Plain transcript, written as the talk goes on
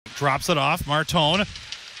drops it off. Martone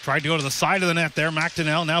tried to go to the side of the net there.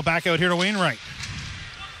 McDonnell now back out here to Wainwright.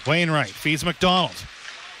 Wainwright feeds McDonald.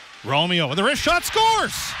 Romeo with a wrist shot,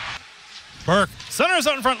 scores! Burke centers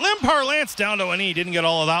out in front. Limpar Lance down to a knee. Didn't get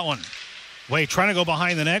all of that one. Wade trying to go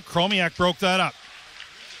behind the net. Chromiak broke that up.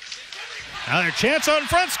 Now their chance out in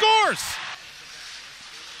front, scores!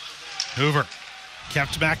 Hoover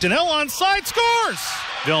kept McDonnell on side, scores!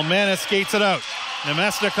 Vilmanis skates it out.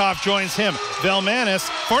 Nemesnikov joins him. Vilmanis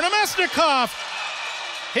for Nemesnikov.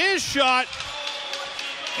 His shot,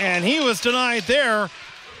 and he was denied there.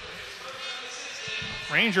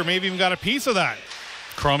 Ranger maybe even got a piece of that.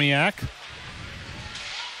 Chromiak.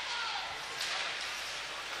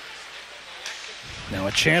 Now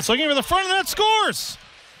a chance looking for the front of the net, scores!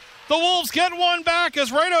 The Wolves get one back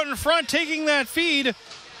as right out in front taking that feed.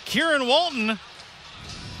 Kieron Walton.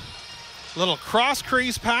 Little cross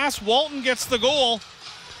crease pass. Walton gets the goal.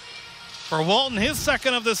 For Walton, his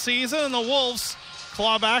second of the season, and the Wolves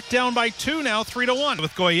claw back down by 2 now, 3-1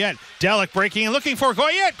 with Goyette. Delic breaking and looking for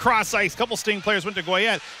Goyette. Cross ice. Couple Sting players went to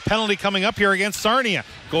Goyette. Penalty coming up here against Sarnia.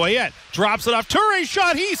 Goyette drops it off. Toure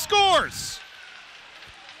shot. He scores.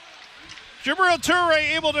 Djibril Toure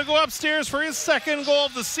able to go upstairs for his second goal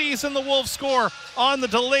of the season. The Wolves score on the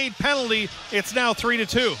delayed penalty. It's now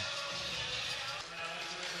 3-2.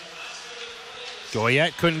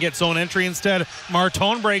 Goyette couldn't get zone entry instead.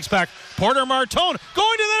 Martone breaks back. Porter Martone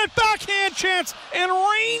going to the net, backhand chance, and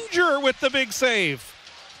Ranger with the big save.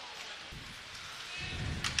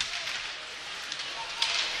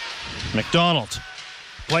 McDonald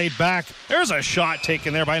played back. There's a shot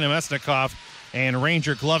taken there by Nemesnikov, and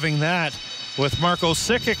Ranger gloving that with Marco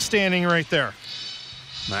Sikic standing right there.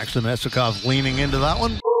 Max Nemesnikov leaning into that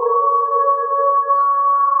one.